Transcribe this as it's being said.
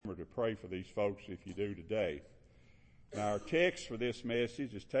pray for these folks if you do today. Now, our text for this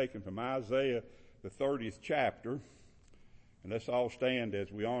message is taken from Isaiah, the 30th chapter. And let's all stand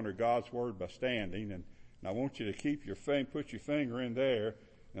as we honor God's word by standing. And I want you to put your finger in there,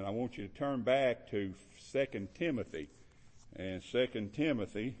 and I want you to turn back to 2 Timothy. And 2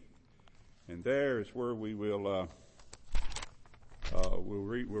 Timothy, and there is where we will we'll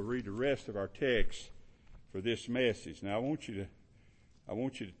read the rest of our text for this message. Now, I want you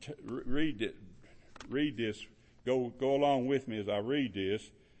to read this. Go along with me as I read this.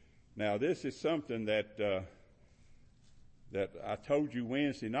 Now, this is something that I told you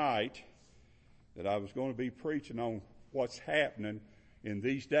Wednesday night that I was going to be preaching on what's happening in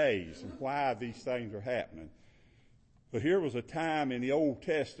these days and why these things are happening. But here was a time in the Old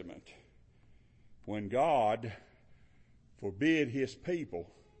Testament when God forbid his people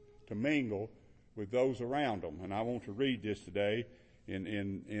to mingle with those around them. And I want to read this today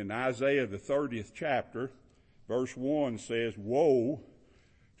in Isaiah, the 30th chapter. Verse 1 says, "Woe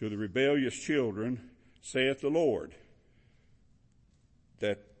to the rebellious children, saith the Lord,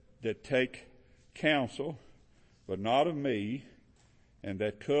 that take counsel, but not of me, and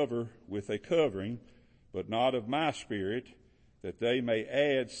that cover with a covering, but not of my spirit, that they may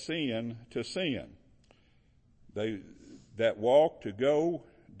add sin to sin. They that walk to go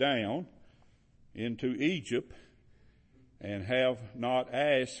down into Egypt, and have not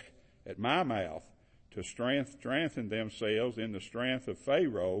asked at my mouth to strengthen themselves in the strength of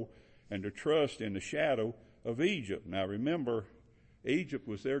Pharaoh, and to trust in the shadow of Egypt." Now remember, Egypt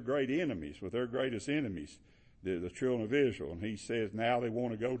was their great enemies, was their greatest enemies, the children of Israel. And he says now they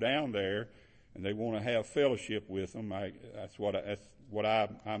want to go down there and they want to have fellowship with them. That's what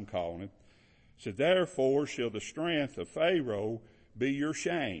I'm calling it. So therefore shall the strength of Pharaoh be your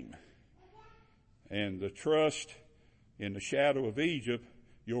shame, and the trust in the shadow of Egypt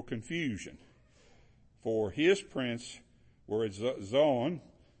your confusion. For his prince were at Zoan,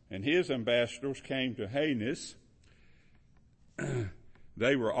 and his ambassadors came to Hanes.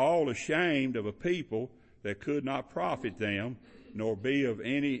 They were all ashamed of a people that could not profit them, nor be of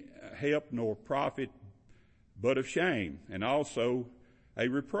any help nor profit, but of shame, and also a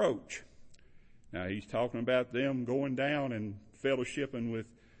reproach. Now he's talking about them going down and fellowshipping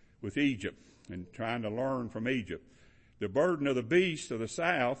with Egypt and trying to learn from Egypt. The burden of the beasts of the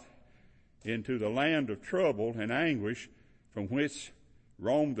south into the land of trouble and anguish, from which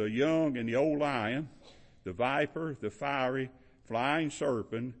roam the young and the old lion, the viper, the fiery, flying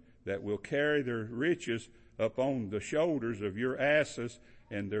serpent, that will carry their riches upon the shoulders of your asses,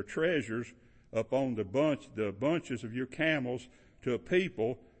 and their treasures upon the bunches of your camels, to a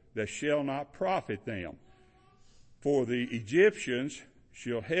people that shall not profit them. For the Egyptians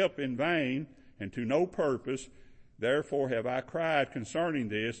shall help in vain, and to no purpose. Therefore have I cried concerning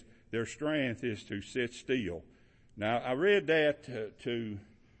this, their strength is to sit still. Now, I read that to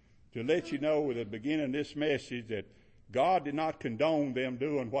let you know at the beginning of this message that God did not condone them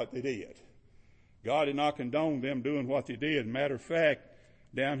doing what they did. God did not condone them doing what they did. Matter of fact,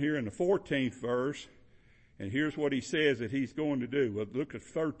 down here in the 14th verse, and here's what he says that he's going to do. Well, look at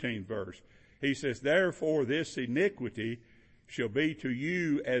the 13th verse. He says, "Therefore this iniquity shall be to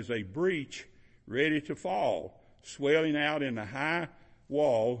you as a breach ready to fall, swelling out in the high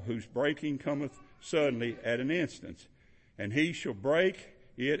wall, whose breaking cometh suddenly at an instant. And he shall break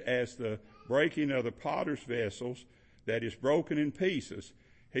it as the breaking of the potter's vessels, that is broken in pieces.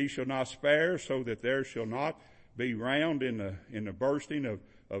 He shall not spare, so that there shall not be round in the bursting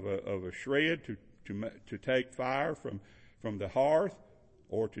of a shred to take fire from the hearth,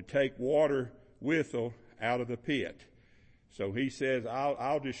 or to take water withal out of the pit." So he says,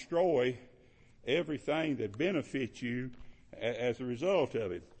 I'll destroy everything that benefits you as a result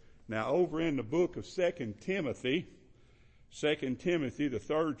of it. Now, over in the book of 2 Timothy, the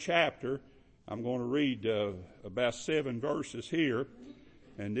 3rd chapter, I'm going to read about 7 verses here.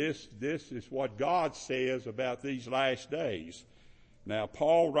 And this is what God says about these last days. Now,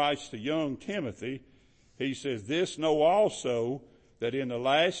 Paul writes to young Timothy, he says, "This know also, that in the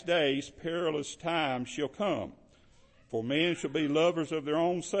last days perilous times shall come. For men shall be lovers of their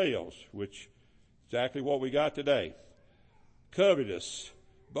own selves," which is exactly what we got today. "Covetous,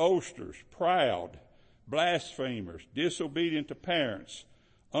 boasters, proud, blasphemers, disobedient to parents,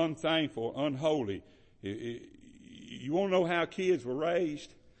 unthankful, unholy." You want to know how kids were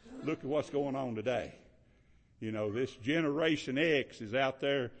raised? Look at what's going on today. You know, this Generation X is out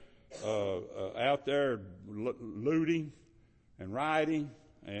there looting and rioting,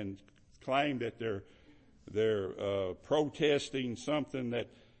 and claim that they're protesting something that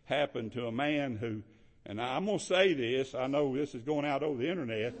happened to a man who, and I'm going to say this, I know this is going out over the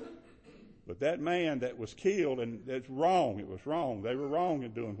internet, But that man that was killed, and that's wrong. It was wrong. They were wrong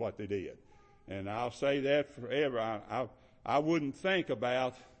in doing what they did. And I'll say that forever. I wouldn't think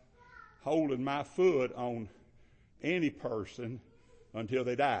about holding my foot on any person until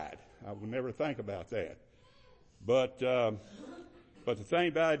they died. I would never think about that. But the thing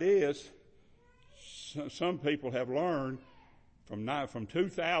about it is, some people have learned from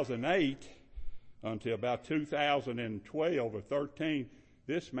 2008 until about 2012 or 13,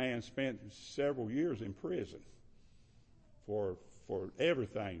 this man spent several years in prison for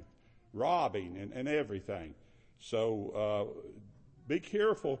everything, robbing and everything. So be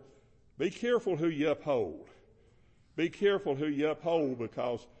careful who you uphold. Be careful who you uphold,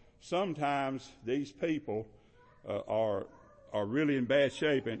 because sometimes these people are really in bad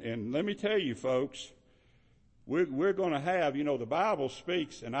shape. And let me tell you, folks, we're going to have, the Bible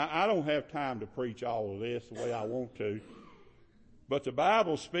speaks, and I don't have time to preach all of this the way I want to, but the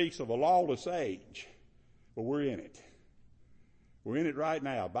Bible speaks of a lawless age. Well, we're in it. We're in it right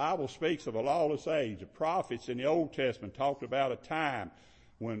now. The Bible speaks of a lawless age. The prophets in the Old Testament talked about a time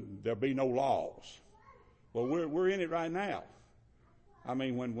when there'll be no laws. Well, we're in it right now. I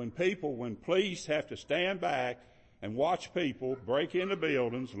mean, when police have to stand back and watch people break into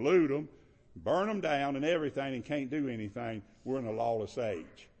buildings, loot them, burn them down and everything, and can't do anything, we're in a lawless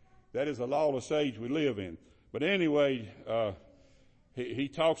age. That is a lawless age we live in. But anyway, he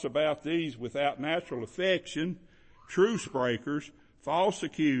talks about these without natural affection, truce breakers, false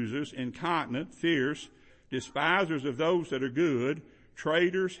accusers, incontinent, fierce, despisers of those that are good,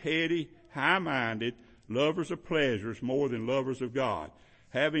 traitors, heady, high-minded, lovers of pleasures more than lovers of God,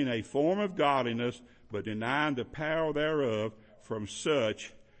 having a form of godliness, but denying the power thereof. From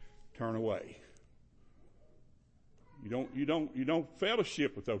such turn away. You don't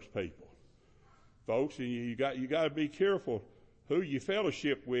fellowship with those people, folks. And you got to be careful who you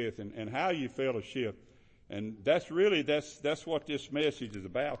fellowship with and how you fellowship. And that's what this message is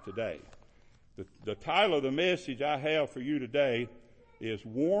about today. The title of the message I have for you today is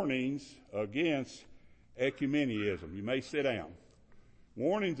Warnings Against Ecumenism. You may sit down.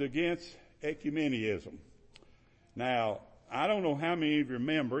 Warnings against ecumenism. Now, I don't know how many of you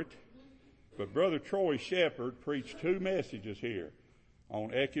remember it, but Brother Troy Shepard preached 2 messages here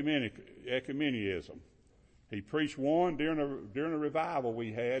on ecumenism. He preached one during a revival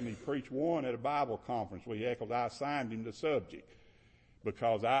we had, and he preached one at a Bible conference we had, because I assigned him the subject.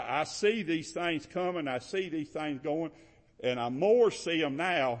 Because I see these things coming, I see these things going, and I more see them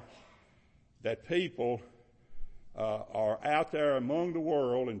now that people are out there among the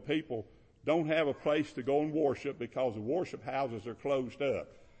world, and people don't have a place to go and worship because the worship houses are closed up.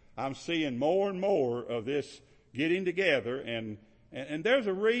 I'm seeing more and more of this getting together, and there's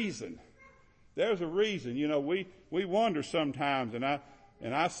a reason. There's a reason. We wonder sometimes, and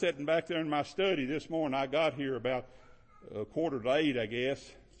I sitting back there in my study this morning. I got here about 7:45, I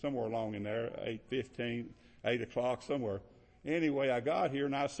guess, somewhere along in there, 8:15, 8 o'clock, somewhere. Anyway, I got here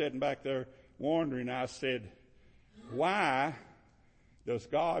and I was sitting back there wondering. I said, why does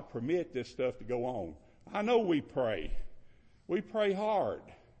God permit this stuff to go on? I know we pray. We pray hard.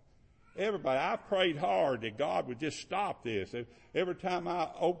 Everybody, I prayed hard that God would just stop this. Every time I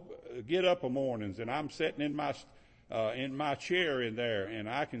get up in mornings and I'm sitting in my chair in there and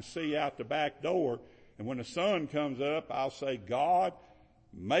I can see out the back door, and when the sun comes up, I'll say, God,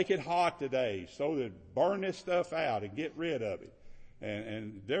 make it hot today so that burn this stuff out and get rid of it.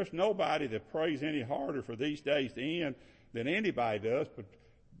 And there's nobody that prays any harder for these days to end than anybody does.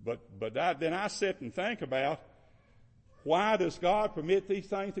 But then I sit and think about, why does God permit these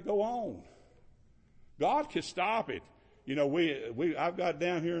things to go on? God could stop it. I've got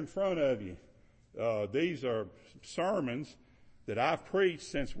down here in front of you. These are sermons that I've preached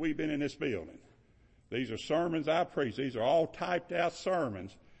since we've been in this building. These are sermons I preached. These are all typed out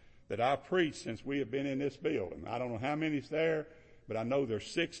sermons that I've preached since we have been in this building. I don't know how many's there, but I know there's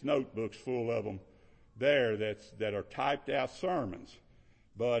 6 notebooks full of them there that are typed out sermons.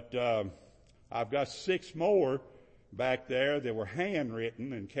 But I've got 6 more back there that were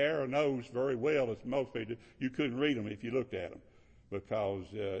handwritten, and Kara knows very well, as most people do, you couldn't read them if you looked at them, because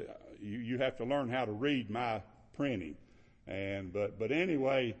you have to learn how to read my printing. But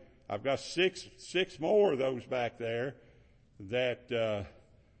anyway, I've got six more of those back there that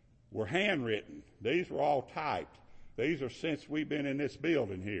were handwritten. These were all typed. These are since we've been in this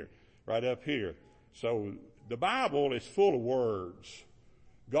building here, right up here. So the Bible is full of words.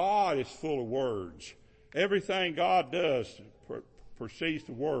 God is full of words. Everything God does proceeds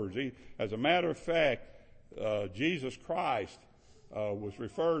to words. As a matter of fact, Jesus Christ was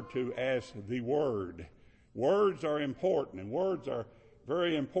referred to as the Word. Words are important, and words are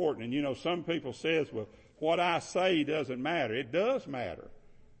Very important. And you know, some people says, well, what I say doesn't matter. It does matter.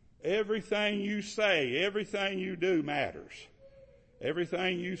 Everything you say, everything you do matters.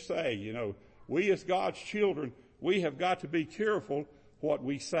 Everything you say, you know, we as God's children, we have got to be careful what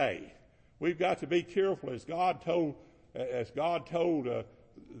we say. We've got to be careful as God told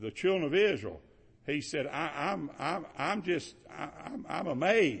the children of Israel. He said, I'm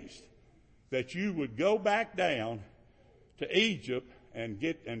amazed that you would go back down to Egypt and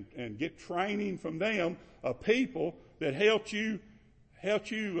get training from them, a people that helped you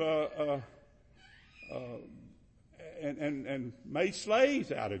and made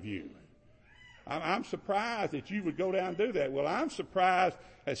slaves out of you. I'm surprised that you would go down and do that. Well, I'm surprised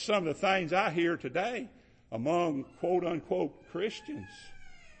at some of the things I hear today among quote unquote Christians.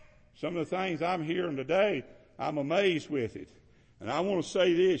 Some of the things I'm hearing today, I'm amazed with it. And I want to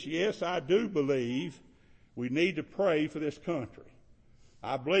say this, yes, I do believe we need to pray for this country.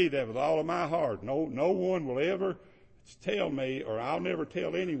 I believe that with all of my heart. No one will ever tell me, or I'll never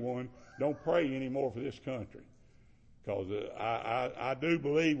tell anyone, don't pray anymore for this country. Because I do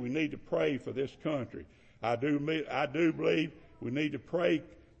believe we need to pray for this country. I do believe we need to pray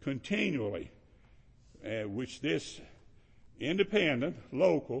continually, which this independent,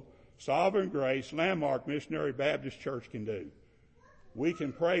 local, Sovereign Grace, Landmark Missionary Baptist Church can do. We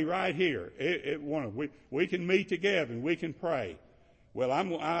can pray right here. We can meet together and we can pray. Well,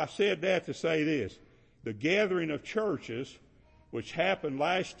 I said that to say this. The gathering of churches, which happened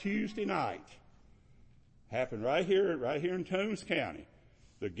last Tuesday night, happened right here in Toombs County.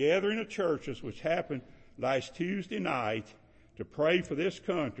 The gathering of churches, which happened last Tuesday night to pray for this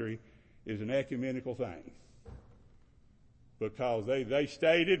country, is an ecumenical thing. Because they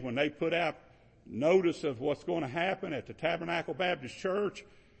stated when they put out notice of what's going to happen at the Tabernacle Baptist Church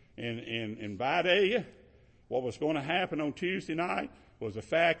in Vidalia, what was going to happen on Tuesday night was the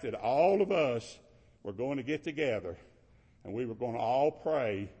fact that all of us were going to get together and we were going to all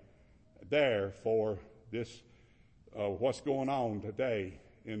pray there for this, what's going on today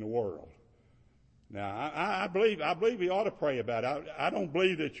in the world. Now, I believe we ought to pray about it. I don't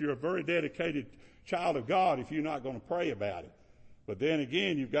believe that you're a very dedicated child of God if you're not going to pray about it. But then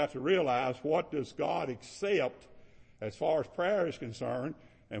again, you've got to realize what does God accept as far as prayer is concerned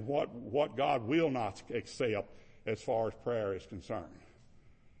and what God will not accept as far as prayer is concerned.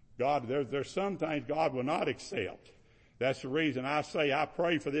 God, there's some things God will not accept. That's the reason I say I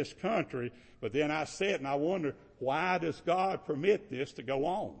pray for this country, but then I sit and I wonder, why does God permit this to go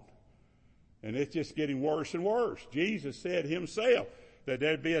on? And it's just getting worse and worse. Jesus said himself that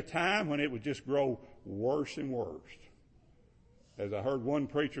there'd be a time when it would just grow worse and worse. As I heard one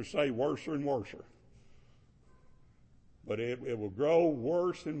preacher say, worser and worser. But it will grow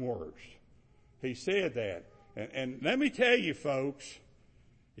worse and worse. He said that. And let me tell you folks,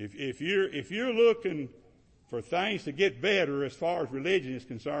 if you're looking for things to get better as far as religion is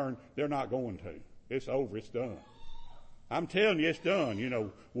concerned, they're not going to. It's over. It's done. I'm telling you, it's done. You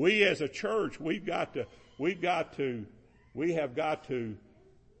know, we as a church, we have got to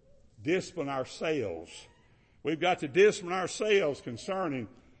discipline ourselves. We've got to discipline ourselves concerning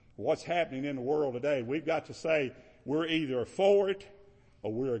what's happening in the world today. We've got to say we're either for it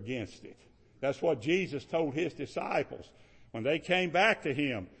or we're against it. That's what Jesus told his disciples when they came back to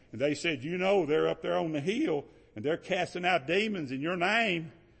him. And they said, you know, they're up there on the hill and they're casting out demons in your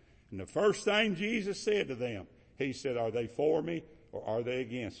name. And the first thing Jesus said to them, he said, are they for me or are they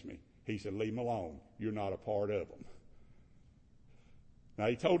against me? He said, leave them alone. You're not a part of them. Now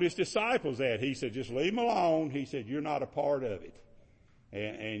he told his disciples that. He said, just leave them alone. He said, you're not a part of it.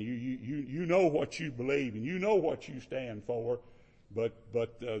 And you know what you believe and you know what you stand for. But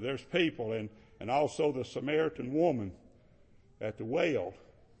there's people and also the Samaritan woman at the well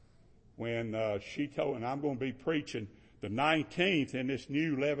when she told, and I'm going to be preaching the 19th in this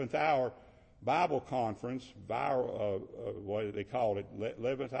new 11th hour Bible conference, what do they call it,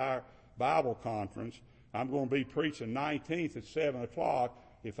 11th hour Bible conference. I'm going to be preaching 19th at 7 o'clock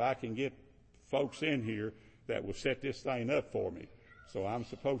if I can get folks in here that will set this thing up for me. So I'm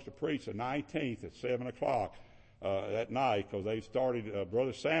supposed to preach the 19th at 7 o'clock that night because they started,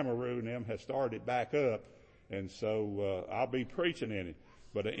 Brother Samaru and them has started it back up. And so I'll be preaching in it.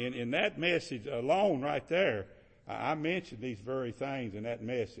 But in that message alone right there, I mentioned these very things in that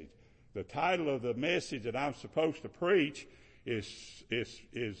message. The title of the message that I'm supposed to preach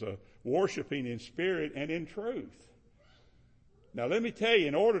is worshiping in spirit and in truth. Now let me tell you,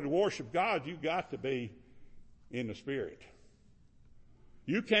 in order to worship God, you've got to be in the spirit.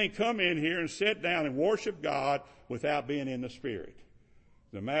 You can't come in here and sit down and worship God without being in the spirit.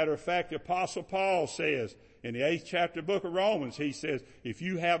 As a matter of fact, the Apostle Paul says in the 8th chapter of the book of Romans, he says, if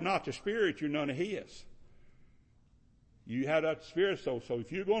you have not the Spirit, you're none of his. You have that Spirit, so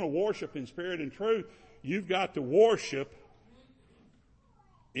if you're going to worship in spirit and truth, you've got to worship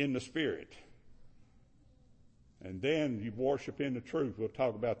in the Spirit. And then you worship in the truth. We'll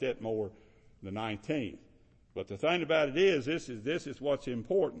talk about that more the 19th. But the thing about it is, this is what's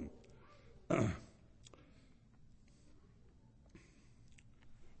important.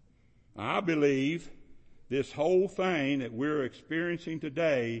 I believe this whole thing that we're experiencing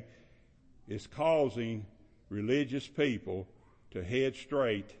today is causing religious people to head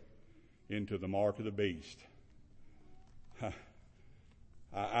straight into the mark of the beast.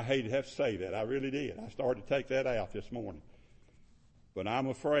 I hate to have to say that. I really did. I started to take that out this morning. But I'm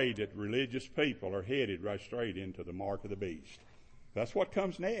afraid that religious people are headed right straight into the mark of the beast. That's what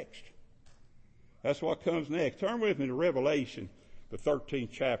comes next. That's what comes next. Turn with me to Revelation, the 13th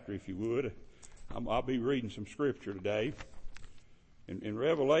chapter, if you would. I'll be reading some scripture today. In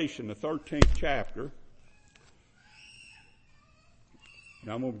Revelation, the 13th chapter,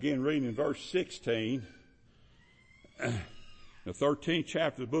 and I'm going to begin reading in verse 16. The 13th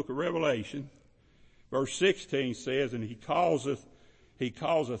chapter of the book of Revelation, verse 16 says, and he causeth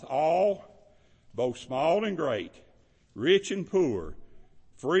all, both small and great, rich and poor,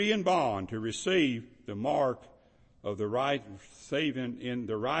 free and bond, to receive the mark of the right, saving in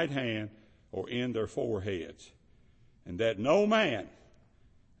the right hand or in their foreheads. And that no man,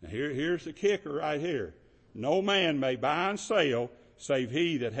 now here's the kicker right here, no man may buy and sell save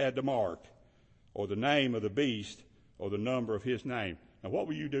he that had the mark, or the name of the beast, or the number of his name. Now what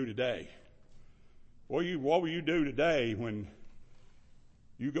will you do today? What will you do today when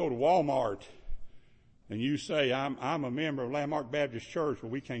you go to Walmart and you say, I'm a member of Landmark Baptist Church, but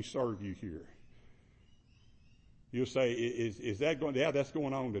we can't serve you here? You'll say, is that going, yeah, that's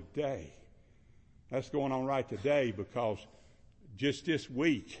going on today. That's going on right today, because just this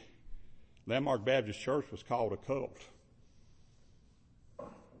week, Landmark Baptist Church was called a cult.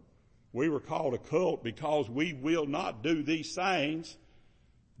 We were called a cult because we will not do these things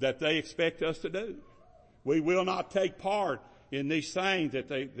that they expect us to do. We will not take part in these things that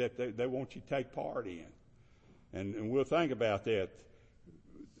they want you to take part in. And we'll think about that.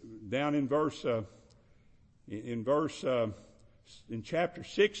 Down in chapter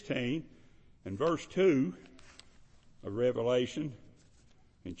 16 and verse 2 of Revelation,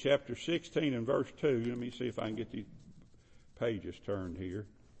 in chapter 16 and verse 2, let me see if I can get these pages turned here.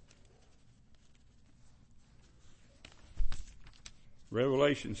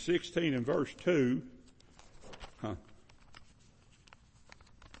 Revelation 16 and verse 2.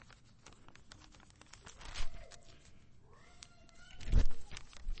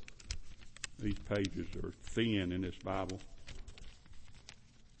 These pages are thin in this Bible.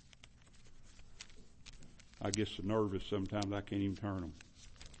 I get so nervous sometimes I can't even turn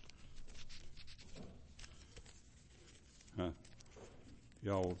them.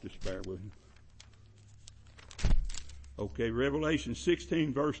 Y'all just bear with me. Okay, Revelation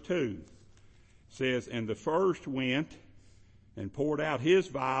 16 verse 2 says, and the first went and poured out his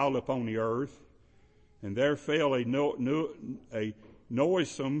vial upon the earth, and there fell a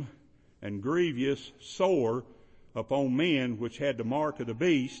noisome and grievous sore upon men which had the mark of the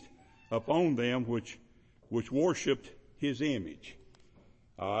beast upon them, which worshipped his image.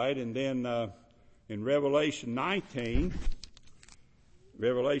 All right, and then in Revelation 19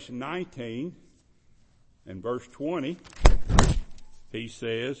 and verse 20, he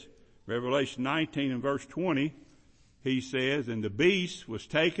says, Revelation 19 and verse 20, he says, and the beast was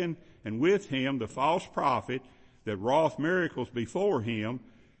taken, and with him the false prophet that wrought miracles before him,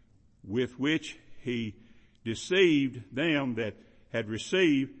 with which he deceived them that had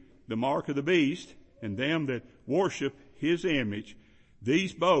received the mark of the beast, and them that worship his image.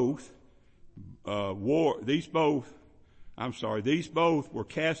 These both were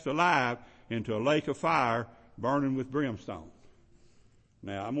cast alive into a lake of fire burning with brimstone.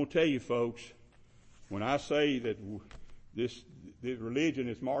 Now, I'm going to tell you folks, when I say that this religion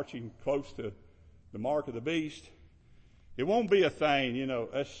is marching close to the mark of the beast, it won't be a thing,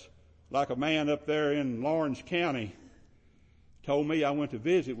 that's like a man up there in Lawrence County told me. I went to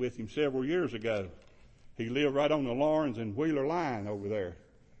visit with him several years ago. He lived right on the Lawrence and Wheeler line over there.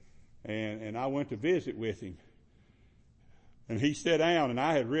 And I went to visit with him. And he sat down, and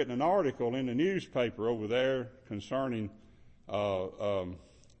I had written an article in the newspaper over there concerning the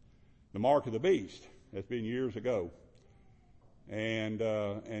mark of the beast. That's been years ago.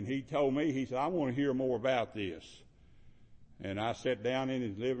 And he told me, he said, I want to hear more about this. And I sat down in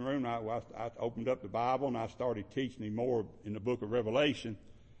his living room, I opened up the Bible, and I started teaching him more in the book of Revelation.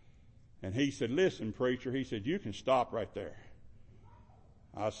 And he said, listen, preacher, he said, you can stop right there.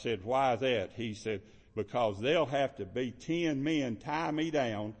 I said, why that? He said, because they'll have to be 10 men tie me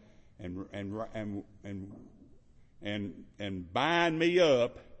down and bind me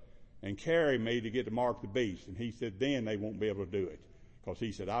up and carry me to get the mark of the beast. And he said, then they won't be able to do it. Because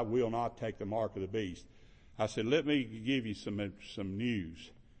he said, I will not take the mark of the beast. I said, let me give you some news.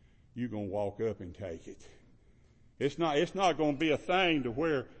 You're going to walk up and take it. It's not going to be a thing to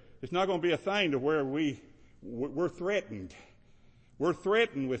where we're threatened. We're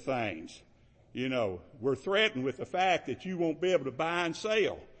threatened with things. You know, we're threatened with the fact that you won't be able to buy and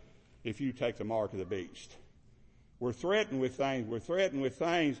sell if you take the mark of the beast. We're threatened with things. We're threatened with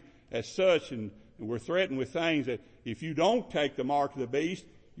things as such, and we're threatened with things that if you don't take the mark of the beast,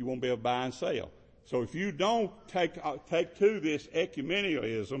 you won't be able to buy and sell. So if you don't take to this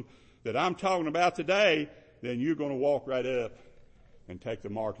ecumenism that I'm talking about today, then you're going to walk right up and take the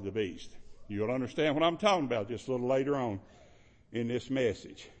mark of the beast. You'll understand what I'm talking about just a little later on in this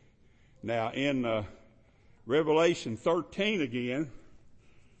message. Now in Revelation 13 again,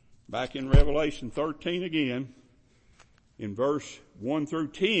 back in Revelation 13 again, in verse 1 through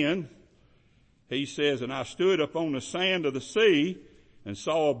 10, he says, and I stood upon the sand of the sea and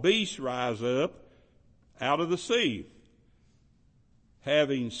saw a beast rise up out of the sea,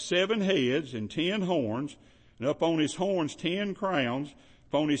 having 7 heads and 10 horns, and upon his horns 10 crowns,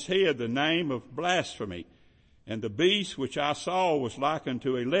 upon his head the name of blasphemy. And the beast which I saw was like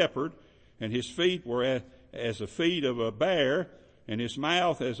unto a leopard, and his feet were as the feet of a bear, and his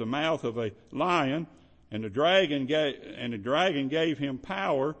mouth as the mouth of a lion. And the dragon gave him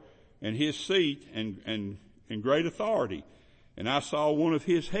power and his seat and great authority. And I saw one of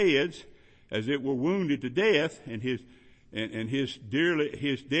his heads as it were wounded to death, and his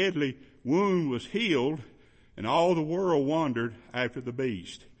deadly wound was healed, and all the world wondered after the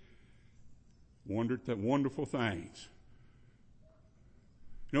beast. Wondered at wonderful things.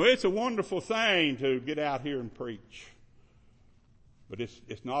 You know, it's a wonderful thing to get out here and preach. But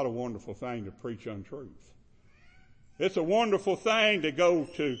it's not a wonderful thing to preach untruth. It's a wonderful thing to go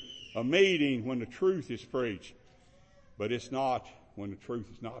to a meeting when the truth is preached. But it's not when the truth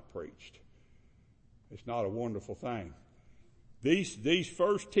is not preached. It's not a wonderful thing. These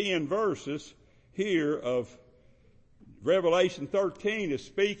first 10 verses here of Revelation 13 is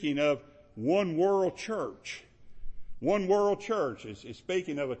speaking of one world church. One world church is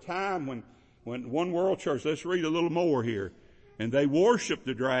speaking of a time when one world church. Let's read a little more here. And they worshiped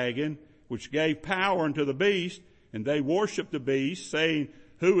the dragon, which gave power unto the beast, and they worshiped the beast, saying,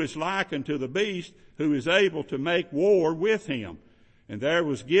 who is like unto the beast, who is able to make war with him? And there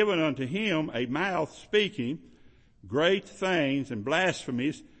was given unto him a mouth speaking great things and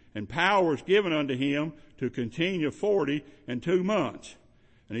blasphemies, and power was given unto him to continue 42 months.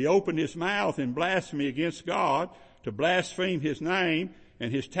 And he opened his mouth in blasphemy against God, to blaspheme his name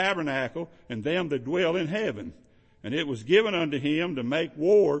and his tabernacle and them that dwell in heaven. And it was given unto him to make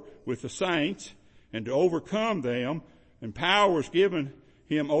war with the saints and to overcome them. And power was given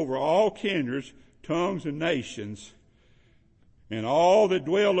him over all kindreds, tongues, and nations. And all that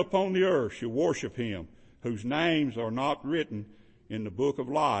dwell upon the earth shall worship him, whose names are not written in the book of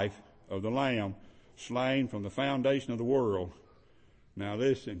life of the Lamb, slain from the foundation of the world. Now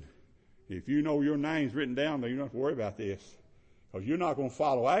listen, if you know your name's written down there, you don't have to worry about this. Because you're not going to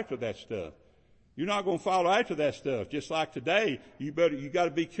follow after that stuff. You're not going to follow after that stuff. Just like today, you got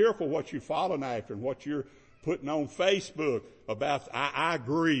to be careful what you're following after and what you're putting on Facebook about. I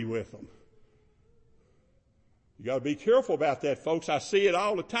agree with them. You got to be careful about that, folks. I see it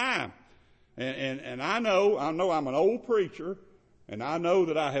all the time, and I know I'm an old preacher, and I know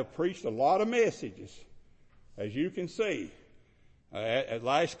that I have preached a lot of messages, as you can see. At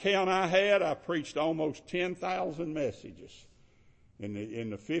last count I had, I preached almost 10,000 messages in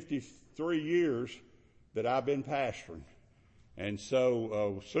the 53 years that I've been pastoring. And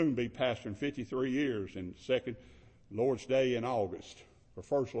so, soon be pastoring 53 years in second Lord's Day in August, or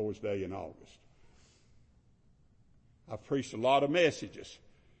first Lord's Day in August. I've preached a lot of messages.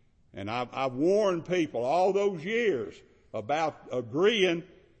 And I've warned people all those years about agreeing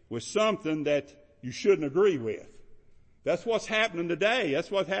with something that you shouldn't agree with. That's what's happening today.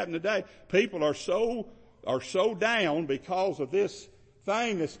 That's what's happening today. People are so down because of this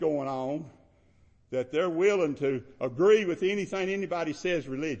thing that's going on that they're willing to agree with anything anybody says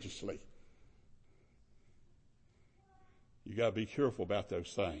religiously. You got to be careful about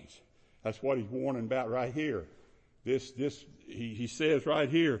those things. That's what he's warning about right here. He says right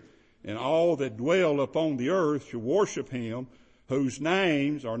here, and all that dwell upon the earth shall worship him, whose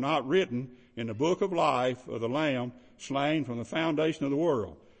names are not written in the book of life of the Lamb, slain from the foundation of the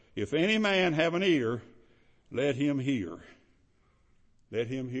world. If any man have an ear, let him hear. Let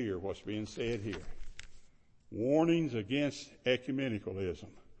him hear what's being said here. Warnings against ecumenicalism.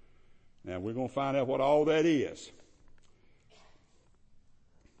 Now we're going to find out what all that is.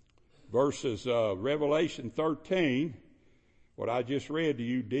 Verses Revelation 13, what I just read to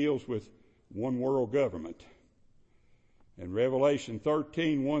you, deals with one world government. And Revelation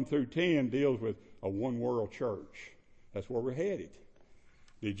 13, 1 through 10 deals with a one world church. That's where we're headed.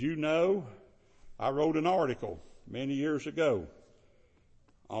 Did you know I wrote an article many years ago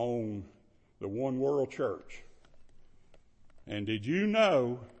on the one world church? And did you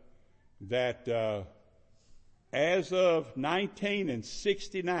know that as of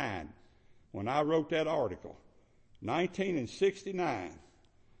 1969, when I wrote that article, 1969,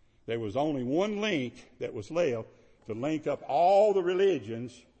 there was only one link that was left to link up all the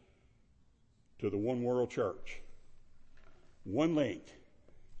religions to the one world church. One link.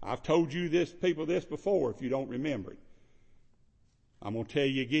 I've told you this, people, this before if you don't remember it. I'm going to tell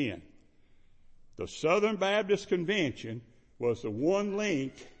you again. The Southern Baptist Convention was the one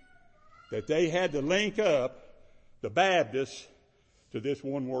link that they had to link up the Baptists to this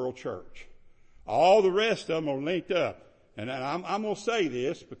one world church. All the rest of them are linked up. And I'm going to say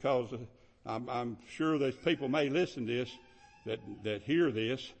this because I'm sure that people may listen to this that hear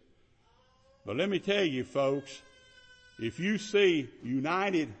this. But let me tell you, folks, if you see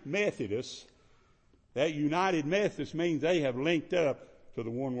United Methodists, that United Methodist means they have linked up to the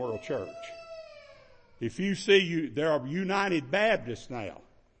one world church. If you see there are United Baptists now.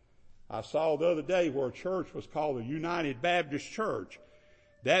 I saw the other day where a church was called the United Baptist Church.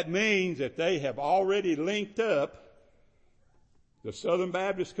 That means that they have already linked up the Southern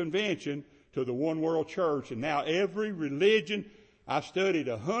Baptist Convention to the one world church. And now every religion, I studied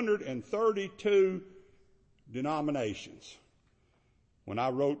 132 denominations when I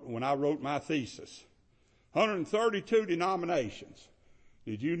wrote my thesis. 132 denominations.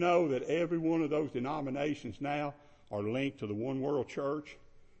 Did you know that every one of those denominations now are linked to the one world church?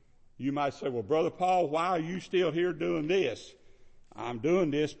 You might say, well, Brother Paul, why are you still here doing this? I'm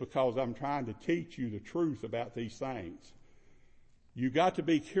doing this because I'm trying to teach you the truth about these things. You got to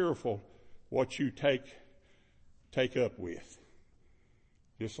be careful what you take up with.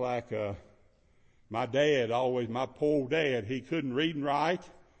 Just like my poor dad, he couldn't read and write.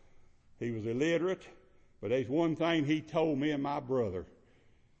 He was illiterate. But there's one thing he told me and my brother.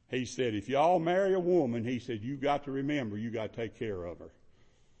 He said, if y'all marry a woman, he said, you got to remember, you got to take care of her.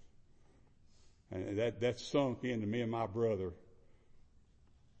 And that sunk into me and my brother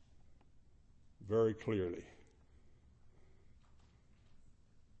very clearly.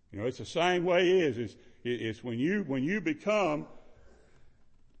 You know, it's the same way it's when you become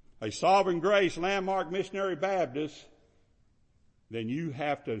a Sovereign Grace Landmark Missionary Baptist, then you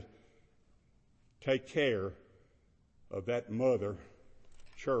have to take care of that mother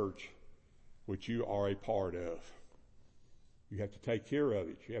church which you are a part of. You have to take care of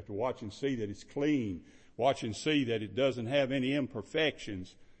it. You have to watch and see that it's clean. Watch and see that it doesn't have any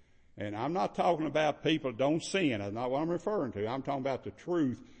imperfections. And I'm not talking about people don't sin. That's not what I'm referring to. I'm talking about the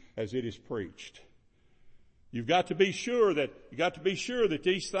truth as it is preached. You've got to be sure that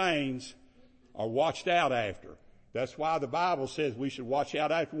these things are watched out after. That's why the Bible says we should watch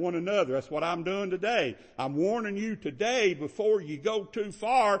out after one another. That's what I'm doing today. I'm warning you today before you go too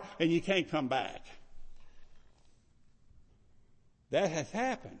far and you can't come back. That has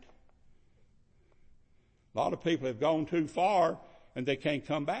happened. A lot of people have gone too far and they can't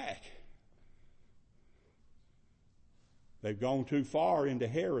come back. They've gone too far into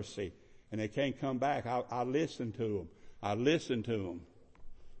heresy and they can't come back. I listen to them.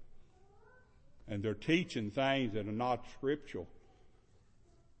 And they're teaching things that are not scriptural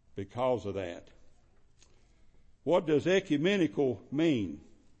because of that. What does ecumenical mean?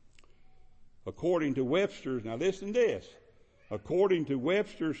 According to Webster's, now listen to this. According to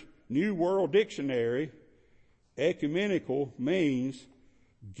Webster's New World Dictionary, ecumenical means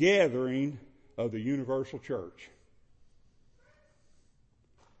gathering of the universal church.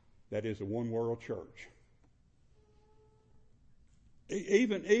 That is the one world church.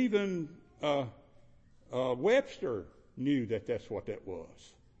 Even Webster knew that that's what that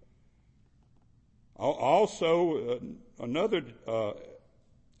was. Also, another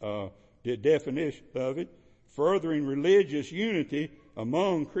definition of it, furthering religious unity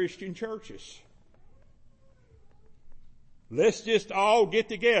among Christian churches. Let's just all get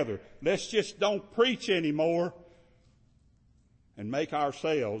together. Let's just don't preach anymore and make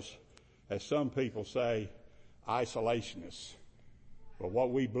ourselves, as some people say, isolationists. But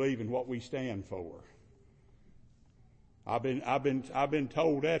what we believe and what we stand for. I've been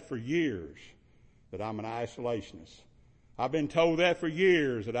told that for years, that I'm an isolationist. I've been told that for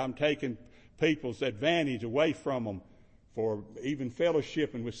years, that I'm taking people's advantage away from them for even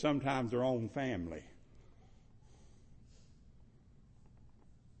fellowshipping with sometimes their own family.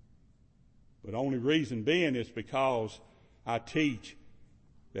 But the only reason being is because I teach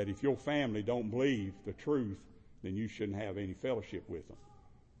that if your family don't believe the truth, then you shouldn't have any fellowship with them.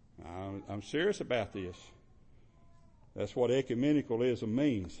 I'm serious about this. That's what ecumenicalism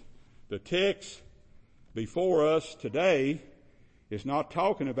means. The text before us today is not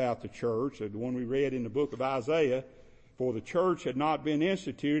talking about the church, the one we read in the book of Isaiah, for the church had not been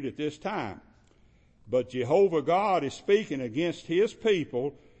instituted at this time. But Jehovah God is speaking against his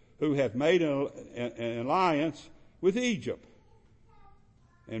people who have made an alliance with Egypt,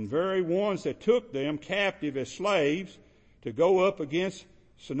 and very ones that took them captive as slaves to go up against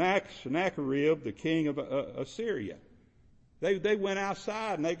Sennacherib, the king of Assyria. They went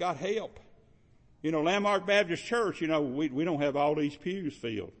outside and they got help. Landmark Baptist Church, we don't have all these pews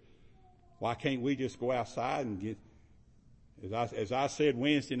filled. Why can't we just go outside and get, as I said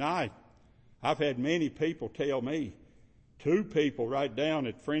Wednesday night, I've had many people tell me, 2 people right down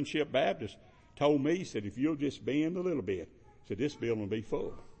at Friendship Baptist told me, said, if you'll just bend a little bit, said, this building will be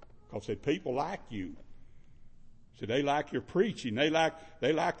full. Because said, people like you. Said, they like your preaching. They like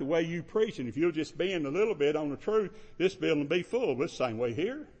the way you preach. And if you'll just bend a little bit on the truth, this building will be full. This same way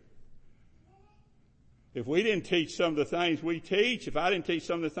here. If we didn't teach some of the things we teach, if I didn't teach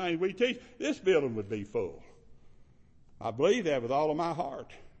some of the things we teach, this building would be full. I believe that with all of my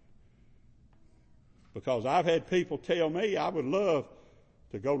heart. Because I've had people tell me, I would love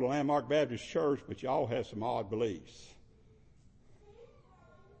to go to Landmark Baptist Church, but y'all have some odd beliefs.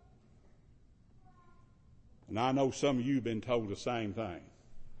 And I know some of you have been told the same thing.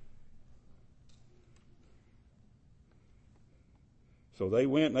 So they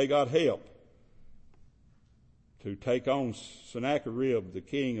went and they got help to take on Sennacherib, the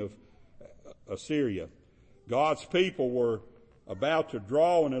king of Assyria. God's people were about to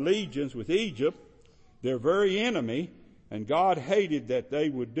draw an allegiance with Egypt, their very enemy, and God hated that they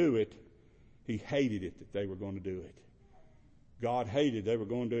would do it. He hated it that they were going to do it. God hated they were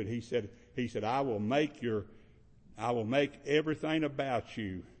going to do it. He said, I will make everything about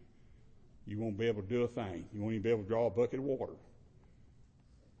you. You won't be able to do a thing. You won't even be able to draw a bucket of water.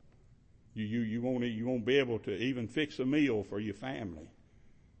 You won't be able to even fix a meal for your family.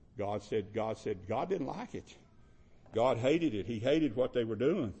 God said God didn't like it. God hated it. He hated what they were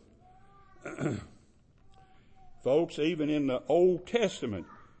doing. Folks, even in the Old Testament,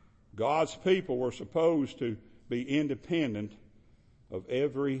 God's people were supposed to be independent of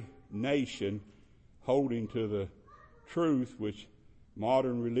every nation holding to the truth which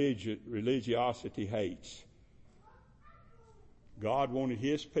modern religiosity hates. God wanted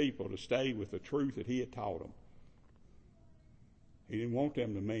his people to stay with the truth that he had taught them. He didn't want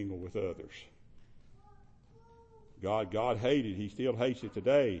them to mingle with others. God hated, he still hates it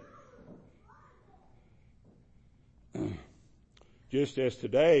today. Just as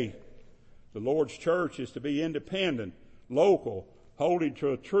today, the Lord's church is to be independent, local, holding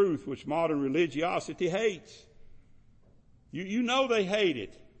to a truth which modern religiosity hates. You know they hate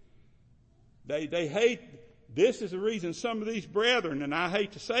it. They hate, this is the reason some of these brethren, and I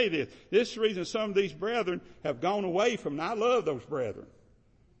hate to say this is the reason some of these brethren have gone away from, and I love those brethren.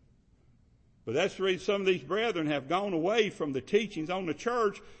 But that's the reason some of these brethren have gone away from the teachings on the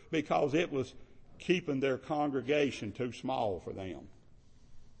church, because it was keeping their congregation too small for them.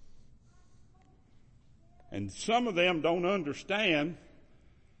 And some of them don't understand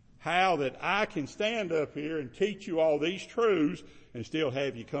how that I can stand up here and teach you all these truths and still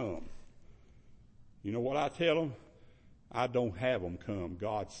have you come. You know what I tell them? I don't have them come.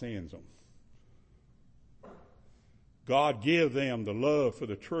 God sends them. God give them the love for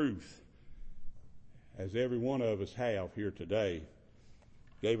the truth, as every one of us have here today.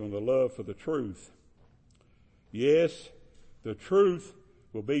 Gave them the love for the truth. Yes, the truth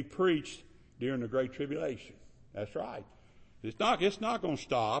will be preached during the Great Tribulation. That's right. It's not going to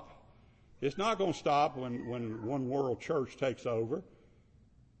stop. It's not going to stop when one world church takes over.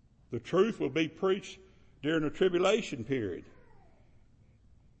 The truth will be preached during the tribulation period.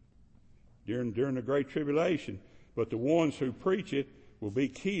 During the Great Tribulation. But the ones who preach it will be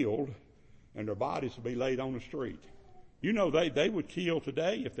killed, and their bodies will be laid on the street. You know, they would kill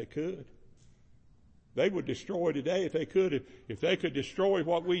today if they could. They would destroy today if they could. If they could destroy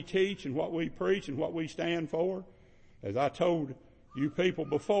what we teach and what we preach and what we stand for. As I told you people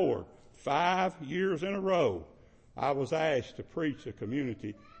before, 5 years in a row, I was asked to preach a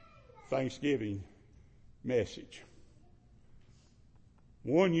community Thanksgiving message.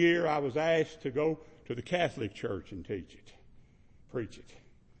 One year I was asked to go to the Catholic Church and preach it.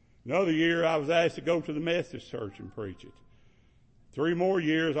 Another year I was asked to go to the Methodist Church and preach it. 3 more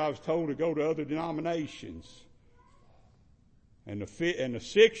years I was told to go to other denominations. And the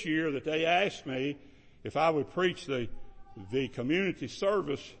 6th year that they asked me if I would preach the community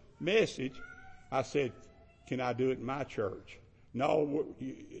service message, I said, can I do it in my church? No,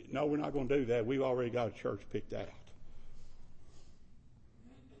 we're not going to do that. We've already got a church picked out.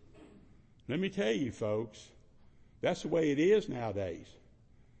 Let me tell you, folks, that's the way it is nowadays.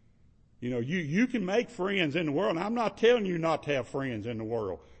 You can make friends in the world. And I'm not telling you not to have friends in the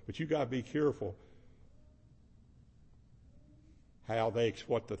world, but you got to be careful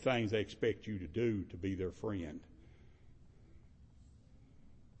what the things they expect you to do to be their friend.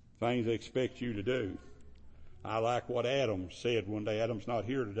 Things they expect you to do. I like what Adam said one day. Adam's not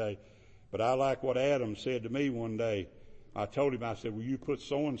here today, but I like what Adam said to me one day. I told him, I said, will you put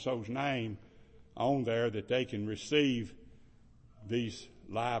so-and-so's name on there that they can receive these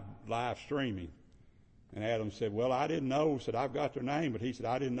live streaming? And Adam said, well, I didn't know. Said, I've got their name, but he said,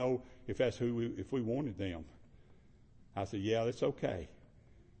 I didn't know if if we wanted them. I said, yeah, that's okay.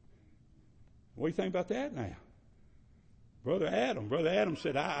 What do you think about that now? Brother Adam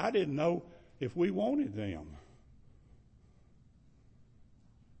said, I didn't know if we wanted them.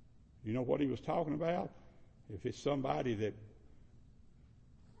 You know what he was talking about? If it's somebody that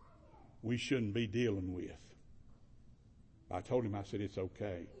we shouldn't be dealing with. I told him, I said, it's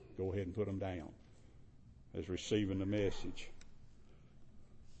okay. Go ahead and put them down as receiving the message.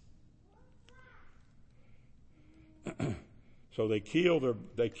 So they kill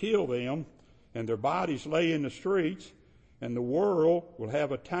them, and their bodies lay in the streets, and the world will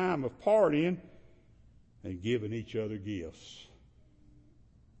have a time of partying and giving each other gifts.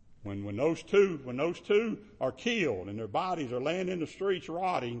 When those two are killed and their bodies are laying in the streets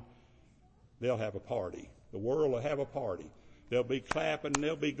rotting, they'll have a party. The world will have a party. They'll be clapping,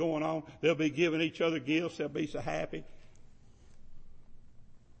 they'll be going on, they'll be giving each other gifts, they'll be so happy.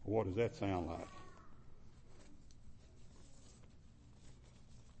 What does that sound like?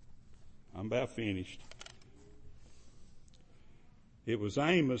 I'm about finished. It was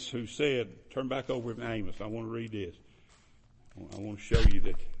Amos who said, turn back over to Amos. I want to read this. I want to show you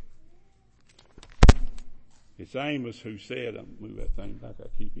that. It's Amos who said, I'll move that thing back, I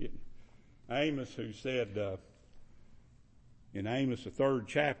keep hitting. Amos who said, in Amos, the 3rd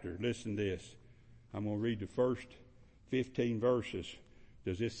chapter, listen to this. I'm going to read the first 15 verses.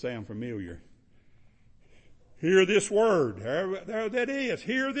 Does this sound familiar? Hear this word. There that is.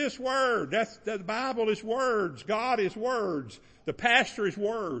 Hear this word. The Bible is words. God is words. The pastor is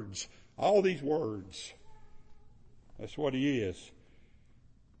words. All these words. That's what he is.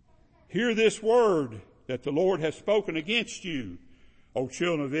 Hear this word that the Lord has spoken against you, O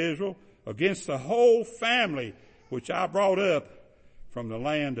children of Israel, against the whole family which I brought up from the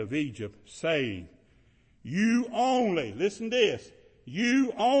land of Egypt, saying, you only, listen to this,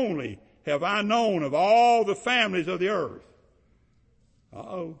 you only have I known of all the families of the earth.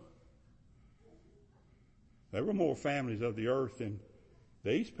 Uh-oh. There were more families of the earth than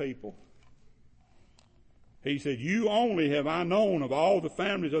these people. He said, you only have I known of all the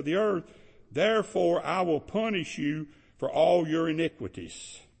families of the earth. Therefore I will punish you for all your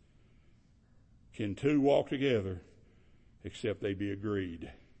iniquities. Can 2 walk together except they be agreed?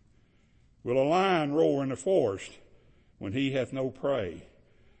 Will a lion roar in the forest when he hath no prey?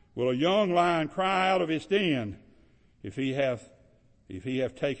 Will a young lion cry out of his den if he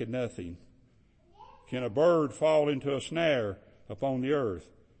have taken nothing? Can a bird fall into a snare upon the earth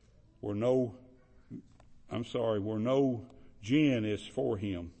where no gin is for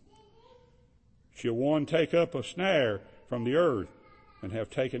him? Shall one take up a snare from the earth and have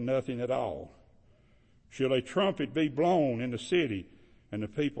taken nothing at all? Shall a trumpet be blown in the city and the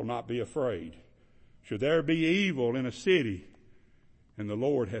people not be afraid? Should there be evil in a city and the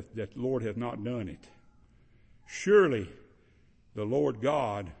Lord hath not done it? Surely the Lord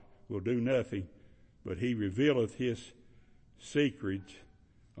God will do nothing, but he revealeth his secrets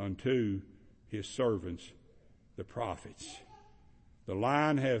unto his servants, the prophets. The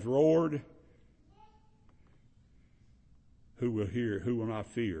lion hath roared. Who will hear? Who will not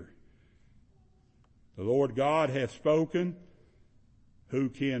fear? The Lord God hath spoken. Who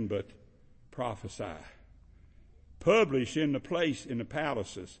can but prophesy? Publish in the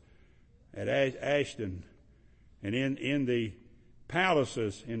palaces at Ashton, and in the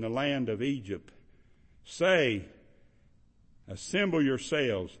palaces in the land of Egypt. Say, assemble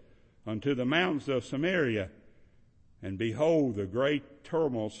yourselves unto the mountains of Samaria, and behold the great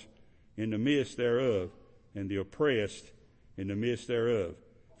tumults in the midst thereof, and the oppressed in the midst thereof.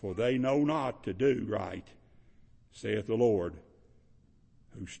 For they know not to do right, saith the Lord,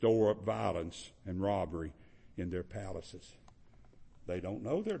 who store up violence and robbery in their palaces. They don't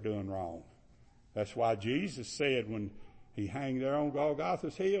know they're doing wrong. That's why Jesus said when he hung there on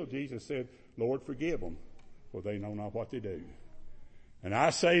Golgotha's hill, Jesus said, Lord, forgive them, for they know not what they do. And I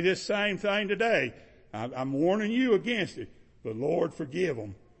say this same thing today. I'm warning you against it. But Lord, forgive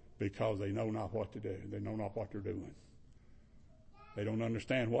them, because they know not what to do. They know not what they're doing. They don't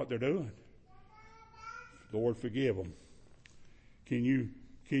understand what they're doing. Lord, forgive them. Can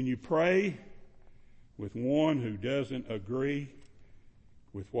you pray with one who doesn't agree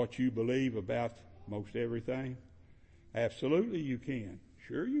with what you believe about most everything? Absolutely you can.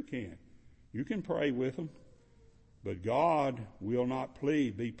 Sure you can. You can pray with them. But God will not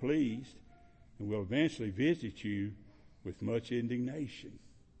be pleased and will eventually visit you with much indignation.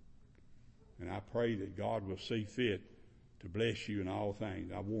 And I pray that God will see fit to bless you in all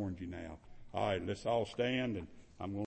things. I warned you now. All right, let's all stand, and I'm going to